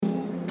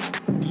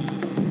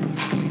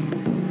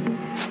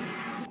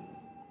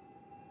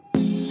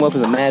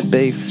Welcome to Mad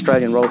Beef,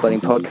 Australian Rollerblading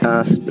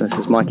Podcast. This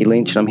is Mikey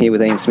Lynch, and I'm here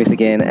with Ian Smith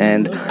again,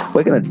 and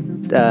we're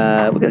going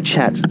to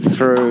chat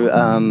through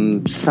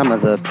some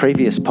of the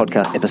previous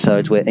podcast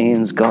episodes where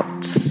Ian's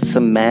got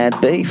some mad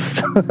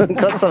beef,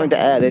 got something to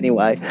add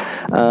anyway.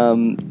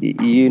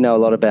 You know a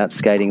lot about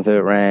skating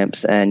vert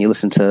ramps, and you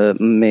listen to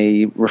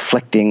me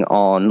reflecting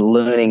on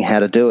learning how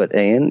to do it,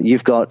 Ian.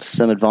 You've got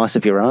some advice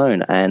of your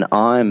own, and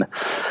I'm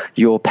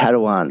your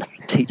Padawan.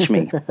 Teach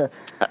me.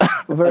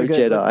 Very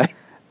good. Jedi.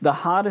 The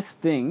hardest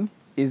thing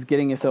is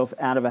getting yourself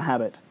out of a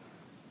habit,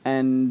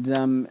 and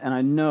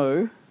I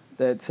know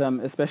that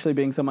especially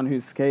being someone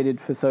who's skated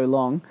for so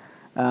long,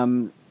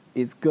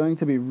 it's going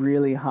to be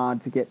really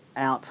hard to get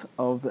out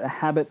of the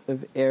habit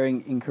of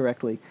airing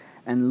incorrectly,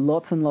 and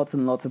lots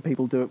of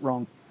people do it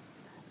wrong.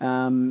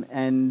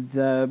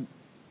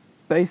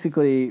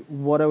 Basically,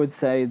 what I would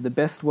say, the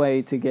best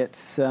way to get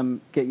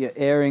your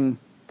airing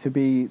to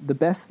be the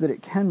best that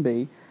it can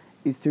be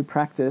is to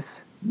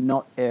practice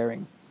not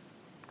airing.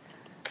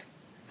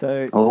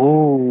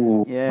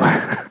 So,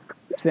 yeah,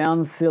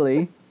 sounds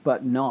silly,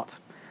 but not.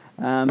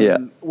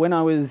 When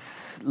I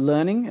was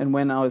learning and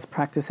when I was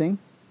practicing,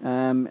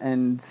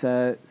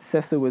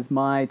 Sessa was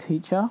my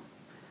teacher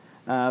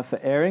for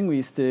airing, we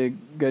used to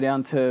go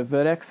down to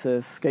Vertex,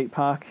 a skate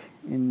park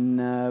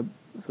in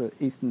sort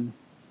of eastern,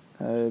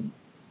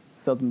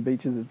 southern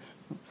beaches of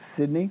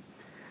Sydney,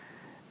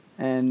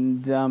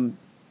 and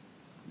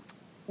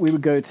we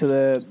would go to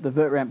the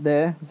vert ramp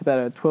there. It's about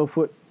a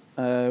 12-foot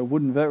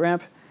wooden vert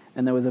ramp.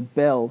 And there was a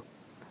bell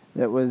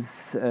that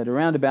was at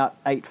around about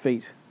 8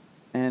 feet,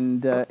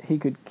 and he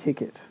could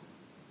kick it.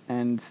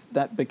 And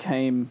that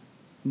became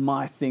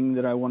my thing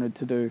that I wanted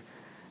to do.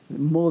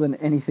 More than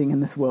anything in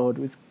this world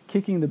was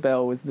kicking the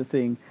bell was the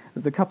thing.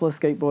 There's a couple of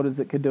skateboarders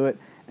that could do it,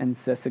 and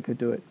Sessa could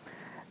do it.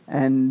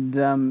 And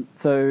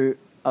so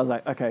I was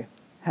like, okay,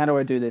 how do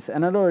I do this?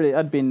 And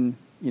I'd been,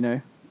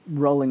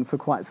 rolling for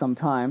quite some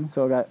time.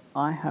 So I go,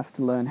 I have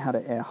to learn how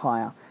to air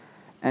higher.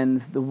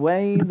 And the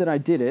way that I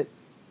did it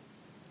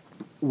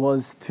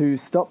was to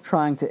stop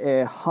trying to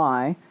air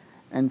high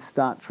and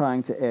start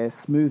trying to air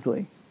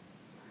smoothly.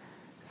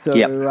 So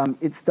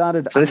it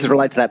started... So this is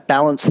related to that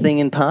balance thing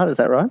in part, is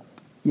that right?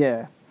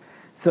 Yeah.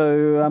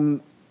 So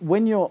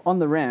when you're on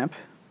the ramp,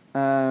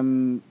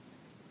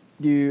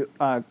 you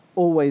are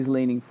always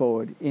leaning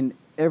forward. In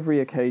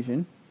every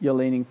occasion, you're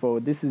leaning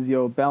forward. This is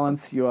your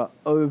balance. You are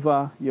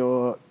over,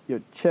 your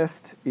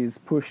chest is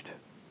pushed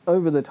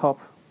over the top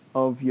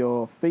of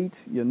your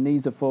feet. Your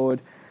knees are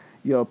forward.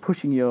 You're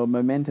pushing your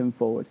momentum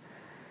forward.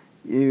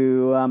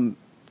 You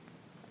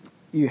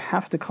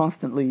have to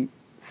constantly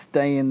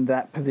stay in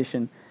that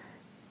position.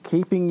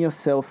 Keeping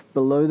yourself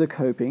below the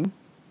coping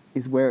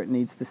is where it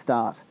needs to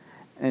start.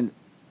 And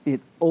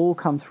it all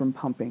comes from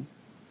pumping.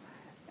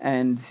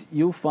 And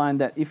you'll find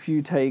that if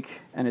you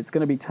take, and it's going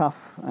to be tough,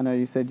 I know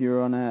you said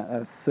you're on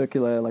a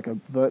circular, like a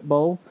vert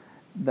bowl,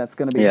 that's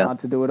going to be hard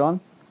to do it on.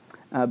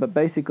 But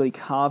basically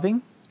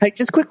carving. Hey,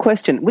 just a quick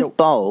question. With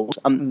bowls,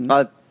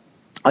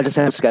 I just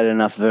haven't skated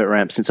enough vert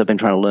ramps since I've been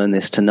trying to learn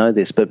this to know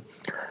this, but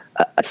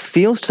it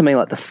feels to me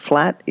like the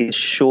flat is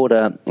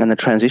shorter and the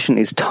transition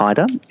is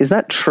tighter. Is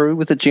that true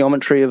with the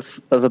geometry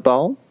of a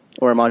bowl,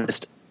 or am I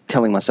just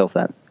telling myself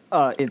that?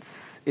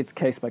 It's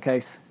case by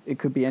case. It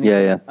could be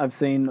anything. Yeah. I've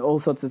seen all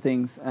sorts of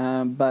things,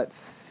 but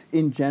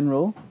in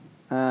general,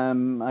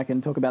 I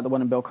can talk about the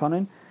one in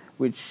Belconnen,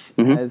 which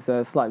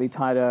has slightly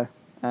tighter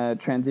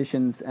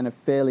transitions and a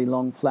fairly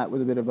long flat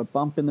with a bit of a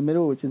bump in the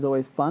middle, which is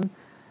always fun.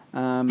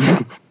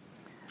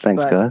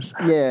 Thanks, guys.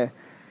 Yeah.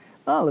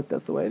 Oh, look,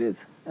 that's the way it is.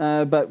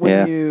 But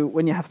when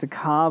you have to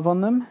carve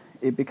on them,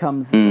 it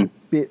becomes a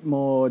bit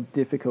more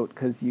difficult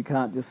because you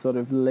can't just sort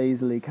of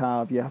lazily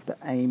carve. You have to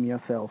aim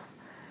yourself.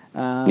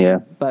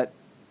 But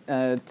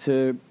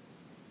to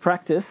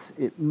practice,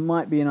 it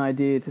might be an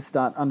idea to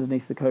start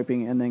underneath the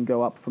coping and then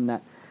go up from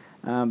that.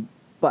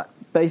 But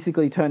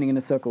basically turning in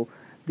a circle.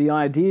 The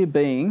idea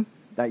being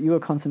that you are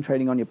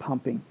concentrating on your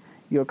pumping.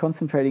 You're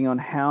concentrating on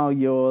how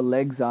your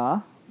legs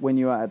are when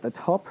you are at the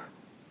top,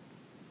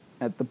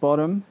 at the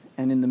bottom,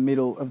 and in the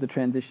middle of the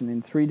transition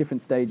in 3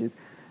 different stages.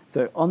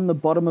 So on the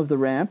bottom of the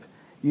ramp,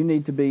 you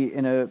need to be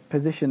in a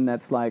position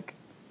that's like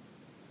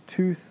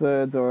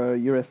 2/3 or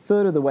you're a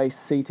third of the way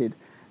seated.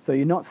 So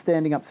you're not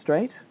standing up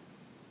straight,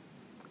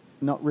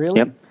 not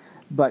really,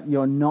 but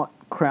you're not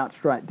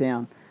crouched right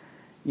down.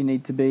 You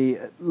need to be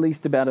at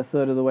least about a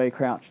third of the way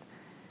crouched.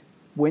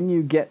 When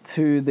you get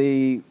to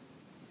the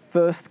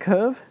first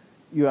curve,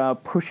 you are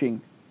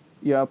pushing.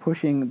 You are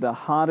pushing the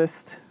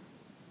hardest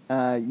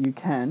you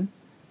can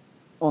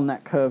on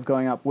that curve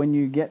going up. When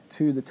you get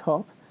to the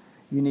top,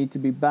 you need to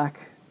be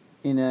back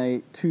in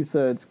a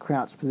 2/3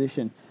 crouched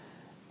position,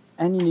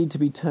 and you need to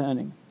be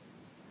turning.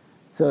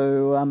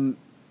 So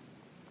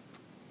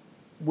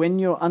when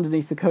you're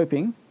underneath the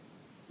coping,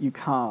 you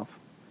carve.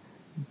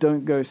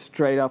 Don't go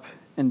straight up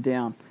and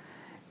down.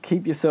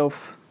 Keep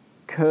yourself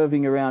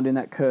curving around in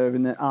that curve,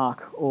 in that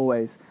arc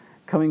always.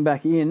 Coming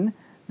back in,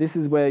 this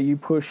is where you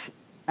push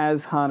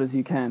as hard as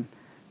you can,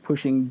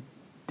 pushing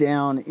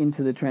down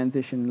into the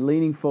transition,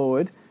 leaning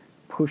forward,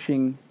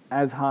 pushing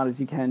as hard as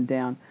you can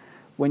down.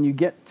 When you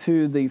get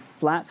to the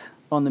flat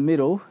on the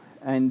middle,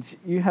 and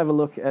you have a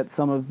look at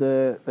some of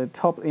the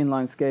top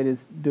inline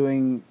skaters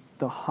doing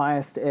the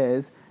highest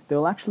airs,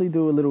 they'll actually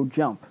do a little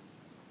jump.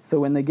 So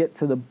when they get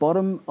to the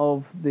bottom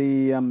of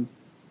the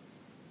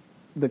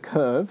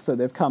curve, so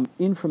they've come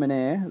in from an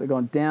air, they've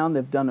gone down,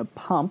 they've done a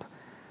pump.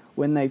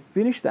 When they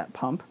finish that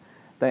pump,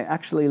 they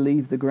actually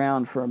leave the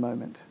ground for a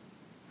moment.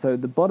 So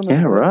the bottom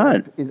of the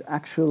curve is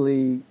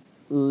actually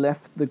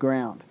left the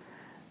ground.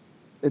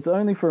 It's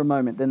only for a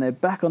moment. Then they're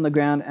back on the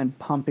ground and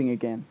pumping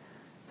again.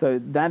 So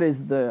that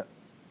is the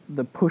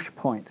push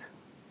point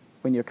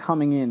when you're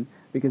coming in,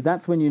 because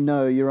that's when you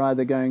know you're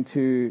either going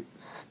to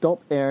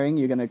stop airing,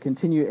 you're going to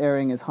continue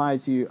airing as high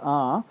as you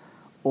are,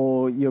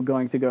 or you're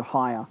going to go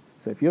higher.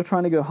 So if you're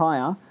trying to go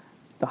higher,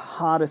 the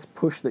hardest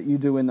push that you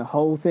do in the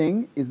whole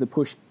thing is the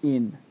push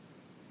in.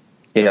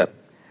 Yeah,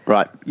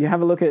 right. You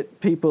have a look at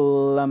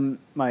people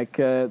like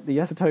the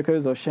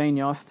Yasutokos or Shane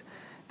Yost.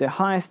 Their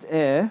highest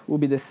air will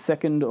be the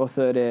second or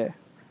third air.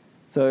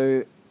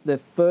 So the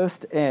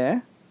first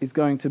air is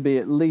going to be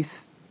at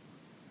least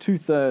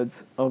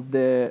 2/3 of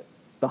the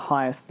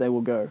highest they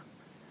will go.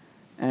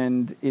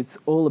 And it's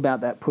all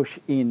about that push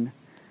in.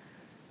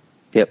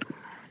 Yep.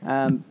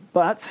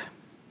 But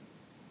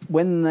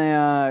when they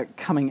are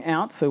coming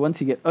out, so once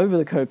you get over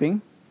the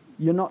coping,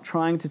 you're not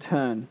trying to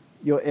turn.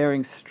 You're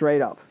airing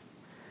straight up.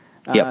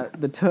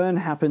 The turn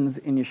happens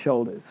in your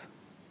shoulders.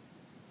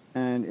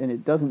 And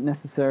it doesn't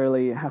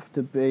necessarily have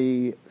to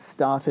be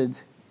started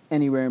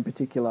anywhere in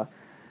particular.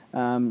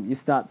 You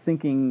start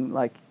thinking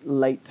like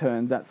late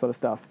turns, that sort of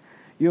stuff.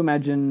 You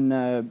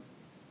imagine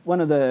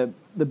one of the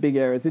big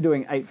areas, they're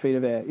doing 8 feet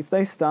of air. If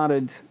they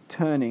started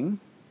turning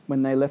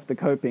when they left the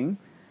coping,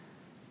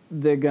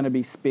 they're going to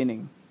be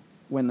spinning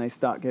when they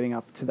start getting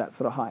up to that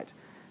sort of height.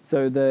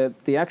 So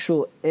the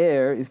actual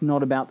air is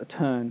not about the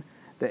turn.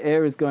 The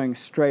air is going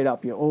straight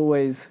up. You're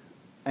always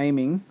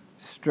aiming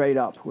straight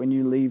up when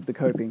you leave the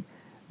coping.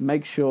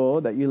 Make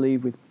sure that you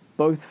leave with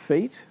both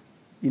feet.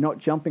 You're not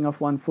jumping off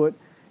one foot.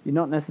 You're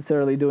not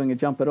necessarily doing a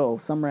jump at all.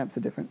 Some ramps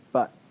are different,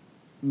 but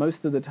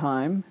most of the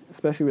time,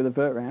 especially with a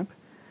vert ramp,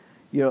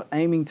 you're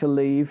aiming to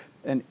leave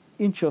an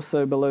inch or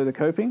so below the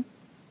coping.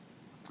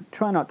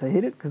 Try not to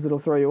hit it because it'll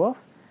throw you off,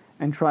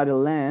 and try to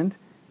land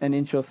an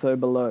inch or so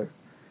below.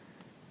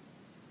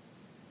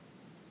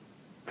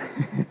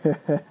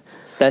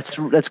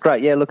 That's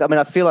great. Yeah, look, I mean,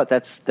 I feel like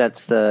that's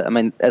the. I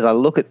mean, as I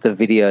look at the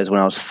videos when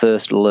I was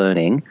first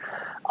learning,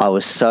 I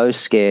was so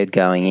scared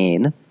going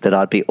in that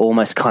I'd be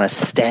almost kind of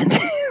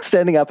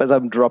standing up as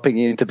I'm dropping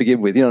in to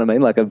begin with. You know what I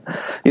mean? Like,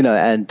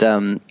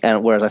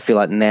 and whereas I feel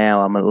like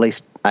now I'm at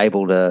least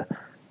able to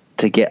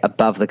get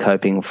above the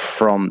coping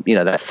from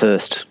that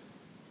first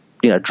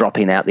drop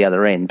in out the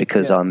other end,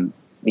 because I'm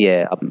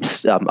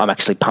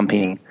actually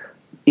pumping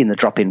in the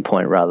drop in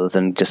point rather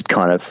than just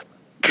kind of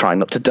trying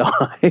not to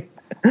die.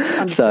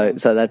 So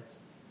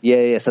that's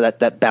so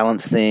that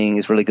balance thing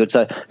is really good.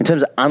 So in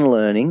terms of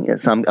unlearning,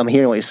 I'm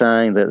hearing what you're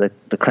saying,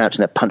 the crouch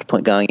and that punch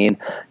point going in.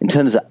 In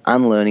terms of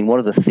unlearning, what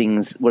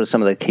are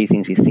some of the key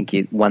things you think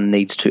one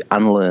needs to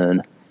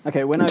unlearn?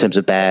 Okay, in terms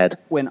of bad.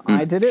 When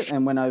I did it,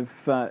 and when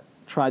I've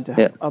tried to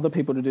help other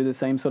people to do the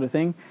same sort of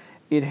thing,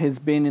 it has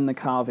been in the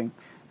carving.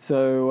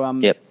 So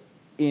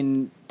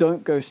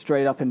don't go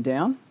straight up and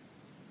down,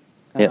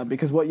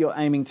 because what you're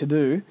aiming to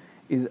do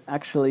is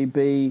actually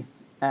be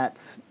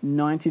at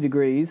 90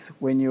 degrees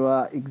when you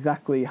are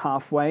exactly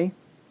halfway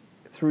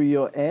through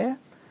your air.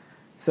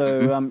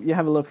 So you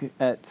have a look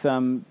at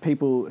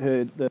people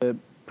the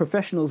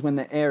professionals when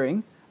they're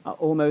airing are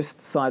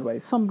almost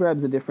sideways. Some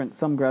grabs are different,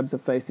 some grabs are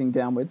facing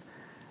downwards.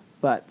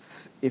 But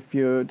if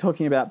you're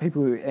talking about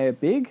people who air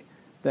big,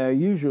 they're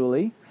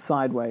usually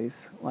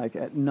sideways, like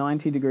at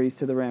 90 degrees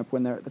to the ramp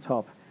when they're at the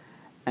top.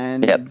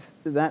 And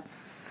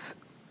that's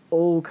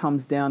all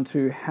comes down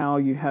to how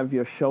you have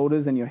your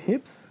shoulders and your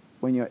hips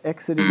when you're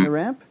exiting the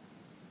ramp,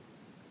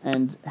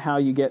 and how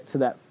you get to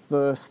that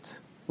first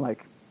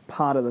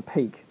part of the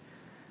peak.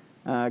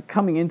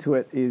 Coming into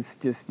it is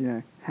just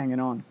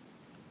hanging on.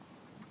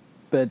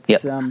 But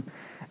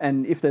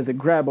and if there's a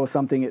grab or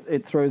something,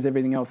 it throws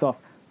everything else off.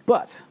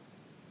 But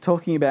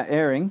talking about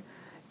airing,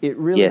 it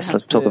really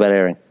let's talk about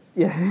airing.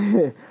 Yeah,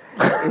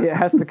 it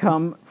has to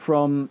come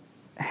from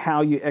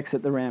how you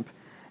exit the ramp,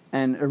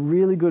 and a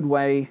really good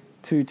way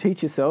to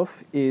teach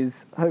yourself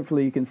is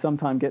hopefully you can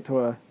sometime get to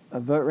a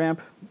vert ramp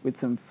with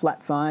some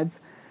flat sides,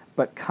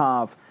 but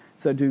carve.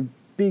 So do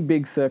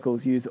big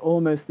circles. Use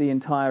almost the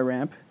entire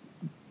ramp,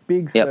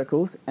 big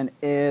circles, and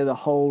air the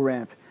whole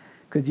ramp.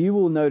 Because you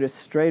will notice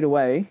straight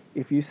away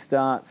if you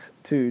start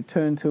to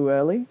turn too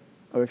early,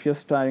 or if you're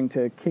starting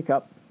to kick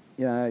up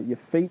your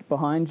feet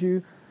behind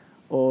you,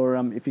 or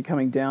if you're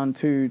coming down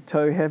too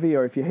toe heavy,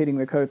 or if you're hitting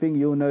the coping,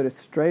 you'll notice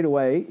straight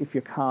away if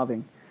you're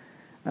carving.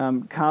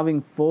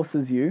 Carving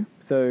forces you.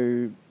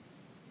 So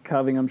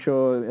carving, I'm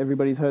sure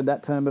everybody's heard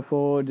that term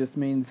before, just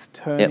means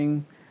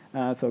turning.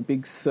 So a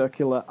big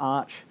circular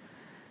arch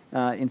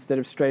instead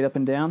of straight up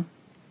and down.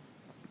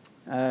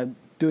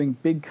 Doing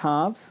big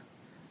carves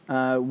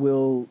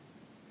will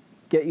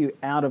get you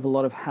out of a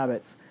lot of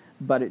habits.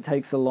 but it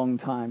takes a long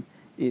time.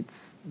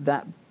 It's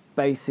that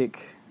basic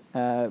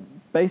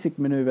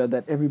maneuver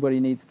that everybody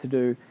needs to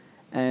do.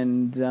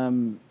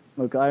 And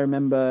look, I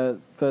remember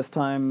first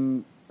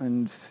time,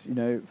 and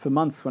for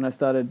months when I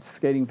started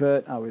skating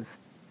vert, I was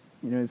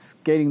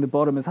skating the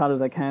bottom as hard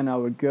as I can. I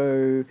would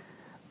go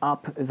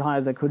up as high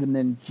as I could and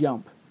then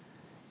jump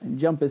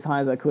as high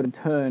as I could and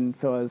turn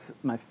so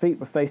my feet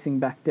were facing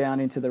back down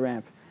into the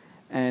ramp.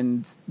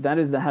 And that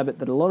is the habit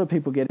that a lot of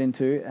people get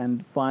into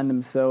and find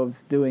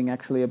themselves doing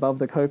actually above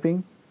the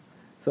coping.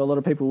 So a lot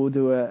of people will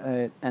do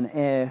an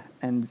air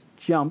and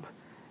jump,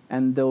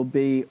 and they'll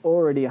be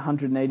already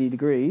 180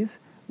 degrees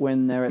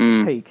when they're at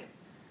the peak.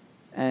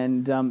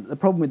 And the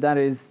problem with that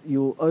is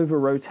you'll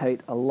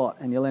over-rotate a lot,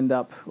 and you'll end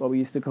up what we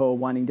used to call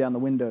winding down the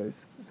windows.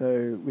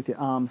 So with your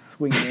arms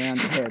swinging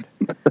around your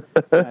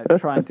head,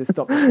 trying to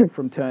stop the ship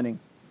from turning.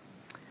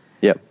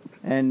 Yep.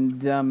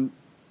 And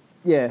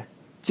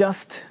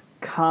just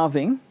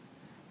carving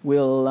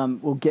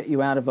will get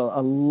you out of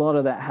a lot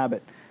of that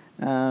habit.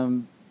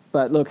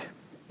 But look,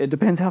 it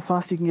depends how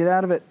fast you can get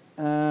out of it.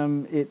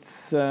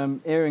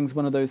 Airing's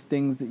one of those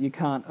things that you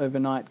can't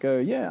overnight go,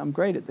 yeah, I'm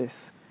great at this.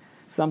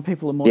 Some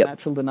people are more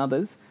natural than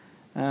others,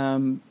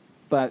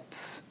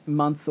 but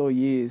months or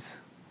years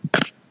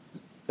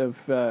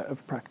of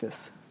practice.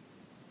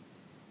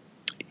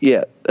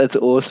 Yeah, that's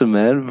awesome,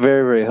 man.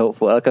 Very, very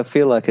helpful. Like, I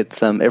feel like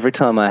it's every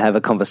time I have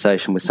a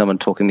conversation with someone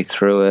talking me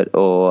through it,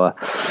 or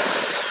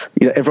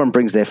everyone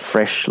brings their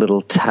fresh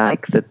little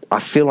take, that I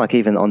feel like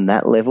even on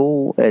that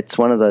level, it's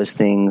one of those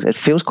things. It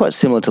feels quite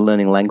similar to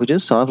learning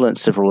languages. So I've learned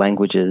several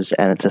languages,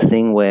 and it's a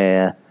thing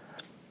where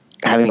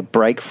having a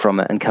break from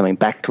it and coming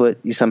back to it,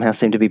 you somehow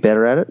seem to be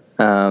better at it.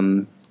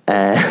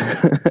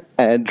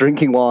 And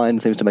drinking wine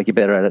seems to make you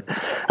better at it.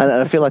 And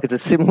I feel like it's a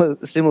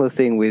similar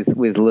thing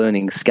with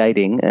learning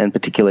skating, and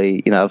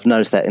particularly, I've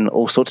noticed that in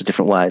all sorts of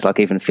different ways, like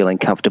even feeling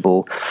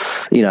comfortable,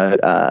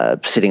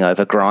 sitting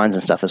over grinds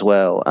and stuff as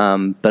well.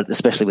 But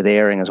especially with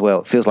airing as well,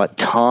 it feels like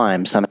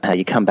time, somehow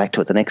you come back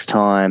to it the next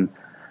time,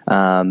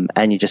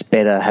 and you're just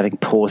better having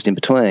paused in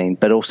between,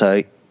 but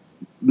also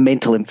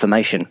mental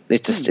information.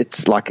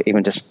 It's like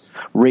even just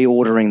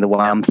reordering the way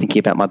I'm thinking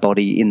about my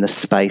body in the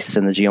space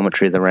and the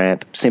geometry of the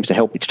ramp seems to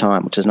help each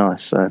time, which is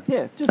nice. So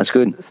yeah, just that's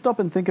good. Stop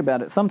and think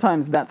about it.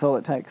 Sometimes that's all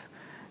it takes.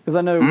 Because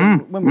I know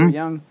when we were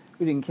young,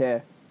 we didn't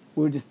care.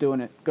 We were just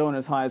doing it, going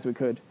as high as we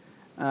could.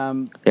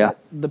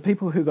 The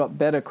people who got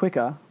better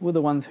quicker were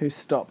the ones who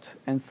stopped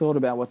and thought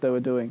about what they were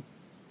doing.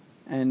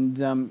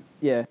 And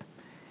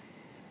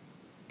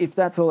if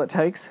that's all it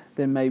takes,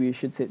 then maybe you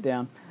should sit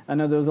down. I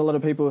know there was a lot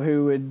of people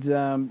who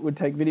would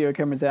take video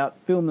cameras out,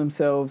 film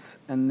themselves,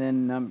 and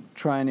then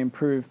try and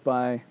improve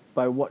by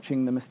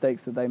watching the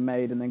mistakes that they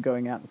made and then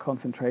going out and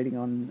concentrating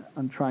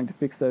on trying to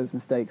fix those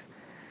mistakes.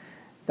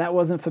 That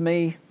wasn't for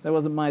me. That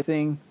wasn't my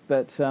thing,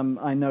 but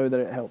I know that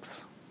it helps.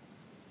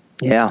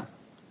 Yeah.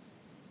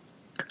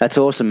 That's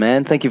awesome,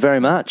 man. Thank you very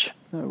much.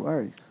 No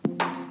worries.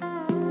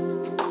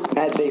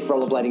 Ad Beef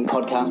Rollerblading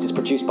Podcast is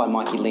produced by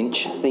Mikey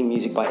Lynch, theme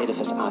music by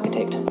Edifice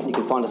Architect. You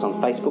can find us on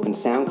Facebook and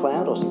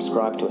SoundCloud, or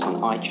subscribe to us on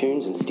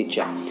iTunes and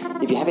Stitcher.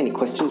 If you have any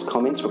questions,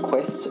 comments,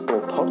 requests, or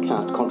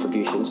podcast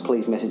contributions,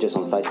 please message us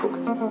on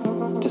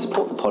Facebook. To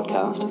support the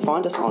podcast,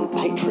 find us on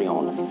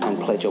Patreon and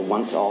pledge a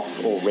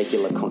once-off or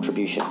regular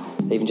contribution.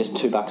 Even just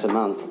 $2 a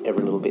month,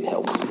 every little bit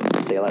helps.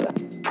 See you later.